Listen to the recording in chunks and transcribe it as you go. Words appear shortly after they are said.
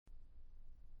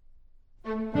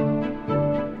Hi,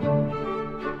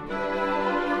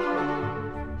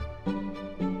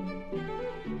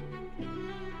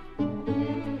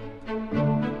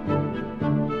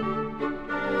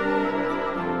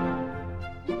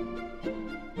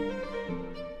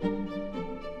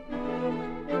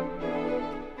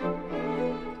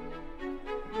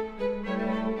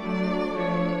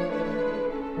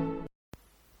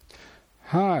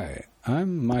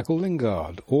 I'm Michael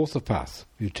Lingard, orthopath,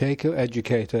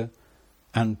 buteyko-educator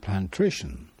and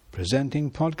plantrician,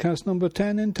 presenting podcast number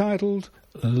 10 entitled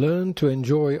Learn to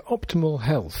Enjoy Optimal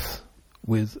Health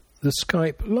with the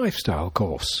Skype Lifestyle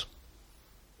Course.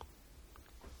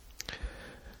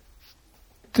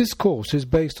 This course is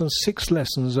based on 6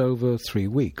 lessons over 3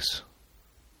 weeks.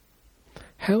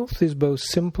 Health is both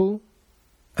simple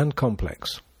and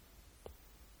complex.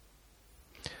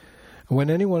 When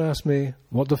anyone asks me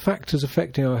what the factors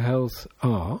affecting our health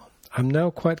are, I'm now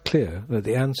quite clear that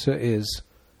the answer is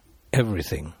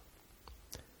everything.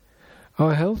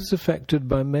 Our health is affected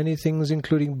by many things,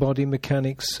 including body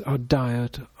mechanics, our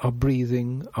diet, our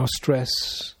breathing, our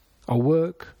stress, our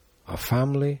work, our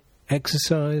family,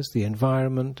 exercise, the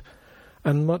environment,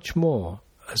 and much more,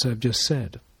 as I've just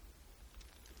said.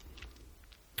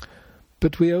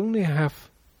 But we only have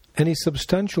any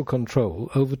substantial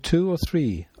control over 2 or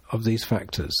 3 of these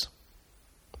factors.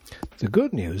 The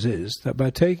good news is that by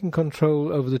taking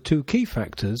control over the 2 key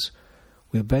factors,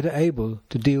 we are better able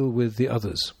to deal with the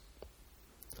others.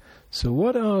 So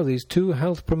what are these 2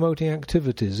 health-promoting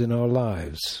activities in our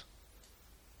lives?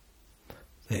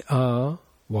 They are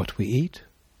what we eat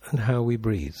and how we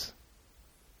breathe.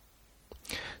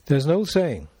 There's an old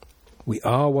saying, we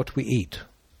are what we eat.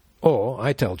 Or,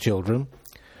 I tell children,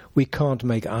 we can't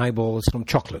make eyeballs from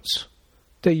chocolates.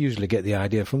 They usually get the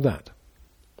idea from that.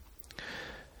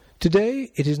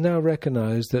 Today, it is now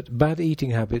recognized that bad eating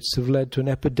habits have led to an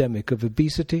epidemic of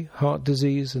obesity, heart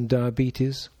disease, and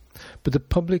diabetes, but the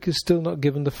public is still not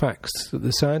given the facts that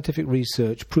the scientific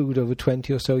research proved over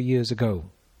 20 or so years ago.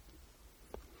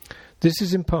 This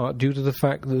is in part due to the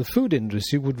fact that the food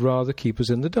industry would rather keep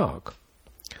us in the dark.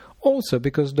 Also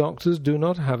because doctors do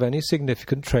not have any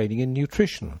significant training in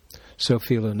nutrition, so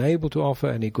feel unable to offer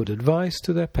any good advice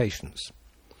to their patients.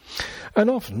 And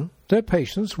often, their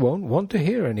patients won't want to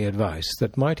hear any advice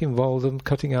that might involve them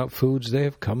cutting out foods they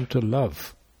have come to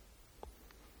love.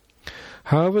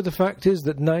 However, the fact is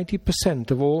that 90%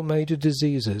 of all major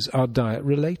diseases are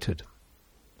diet-related.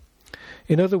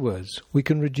 In other words, we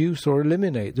can reduce or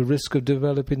eliminate the risk of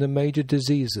developing the major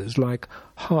diseases like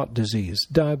heart disease,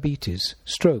 diabetes,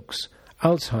 strokes,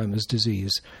 Alzheimer's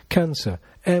disease, cancer,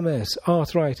 MS,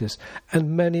 arthritis,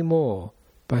 and many more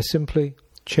by simply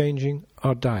changing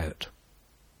our diet.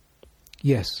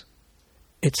 Yes,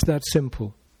 it's that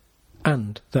simple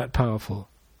and that powerful.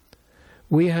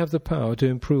 We have the power to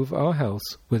improve our health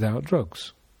without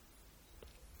drugs.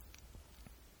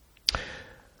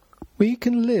 We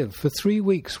can live for 3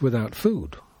 weeks without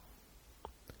food,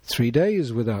 3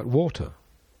 days without water,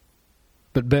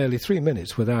 but barely 3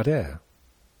 minutes without air.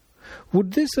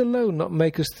 Would this alone not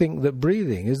make us think that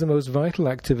breathing is the most vital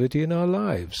activity in our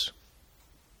lives?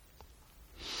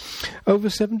 Over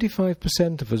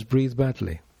 75% of us breathe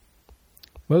badly.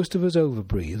 Most of us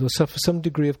overbreathe or suffer some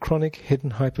degree of chronic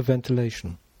hidden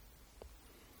hyperventilation.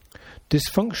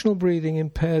 Dysfunctional breathing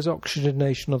impairs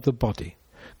oxygenation of the body,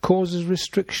 causes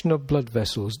restriction of blood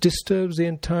vessels, disturbs the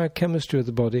entire chemistry of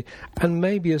the body, and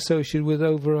may be associated with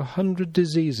over 100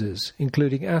 diseases,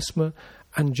 including asthma,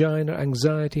 angina,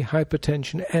 anxiety,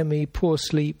 hypertension, ME, poor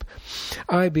sleep,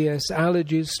 IBS,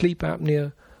 allergies, sleep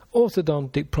apnea,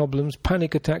 orthodontic problems,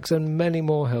 panic attacks, and many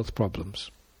more health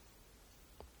problems.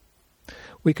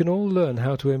 We can all learn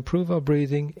how to improve our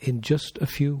breathing in just a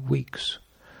few weeks,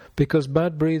 because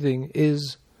bad breathing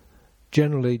is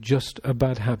generally just a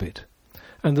bad habit,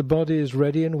 and the body is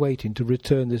ready and waiting to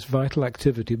return this vital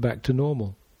activity back to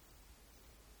normal.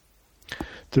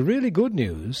 The really good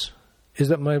news is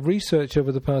that my research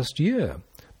over the past year,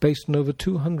 based on over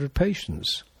 200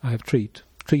 patients I have treated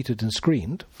and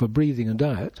screened for breathing and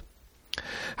diet,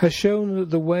 has shown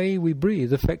that the way we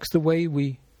breathe affects the way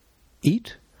we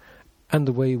eat, and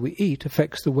the way we eat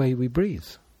affects the way we breathe.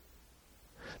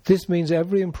 This means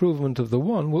every improvement of the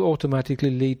one will automatically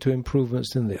lead to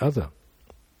improvements in the other.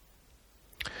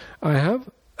 I have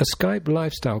a Skype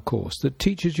lifestyle course that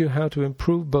teaches you how to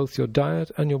improve both your diet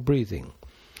and your breathing,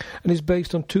 and is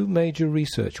based on 2 major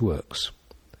research works.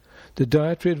 The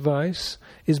dietary advice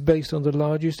is based on the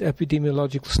largest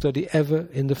epidemiological study ever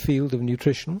in the field of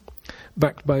nutrition,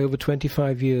 backed by over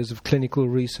 25 years of clinical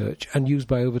research and used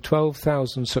by over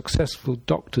 12,000 successful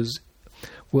doctors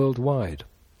worldwide,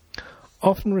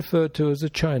 often referred to as the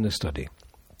China study,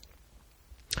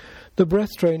 The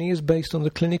breath training is based on the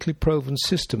clinically proven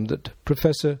system that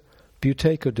Professor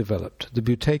Buteyko developed, the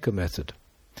Buteyko method.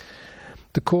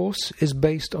 The course is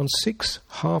based on 6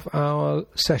 half-hour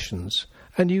sessions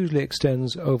and usually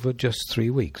extends over just 3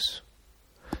 weeks.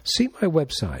 See my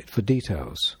website for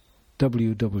details,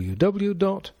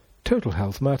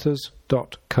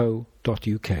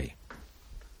 www.totalhealthmatters.co.uk.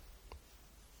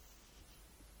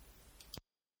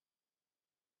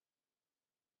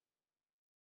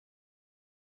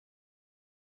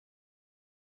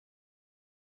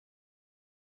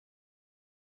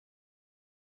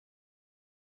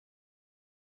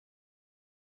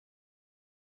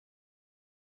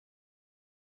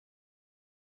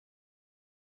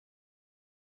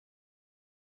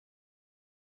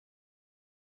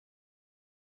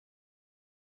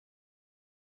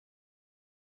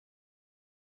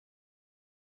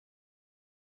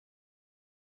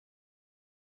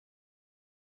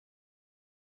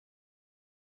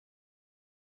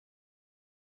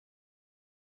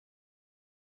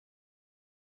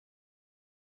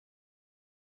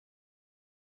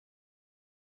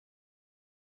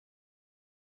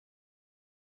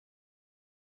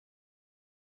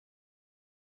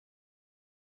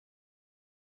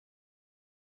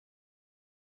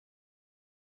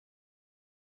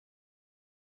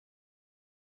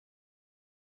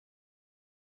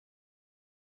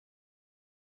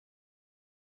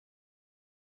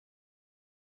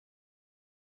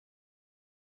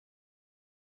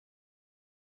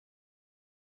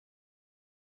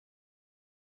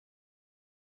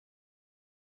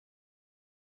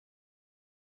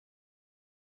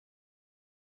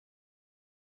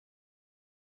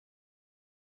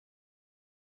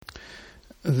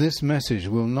 This message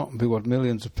will not be what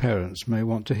millions of parents may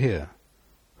want to hear,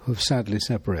 who have sadly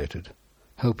separated,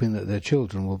 hoping that their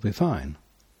children will be fine.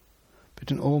 But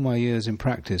in all my years in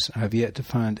practice, I have yet to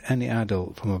find any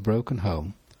adult from a broken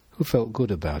home who felt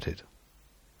good about it.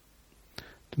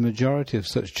 The majority of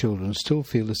such children still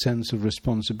feel a sense of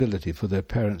responsibility for their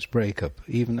parents' breakup,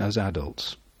 even as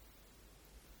adults.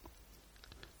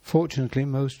 Fortunately,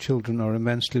 most children are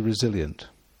immensely resilient,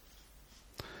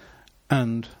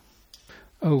 and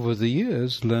over the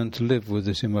years learn to live with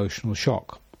this emotional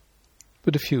shock,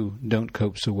 but a few don't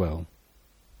cope so well.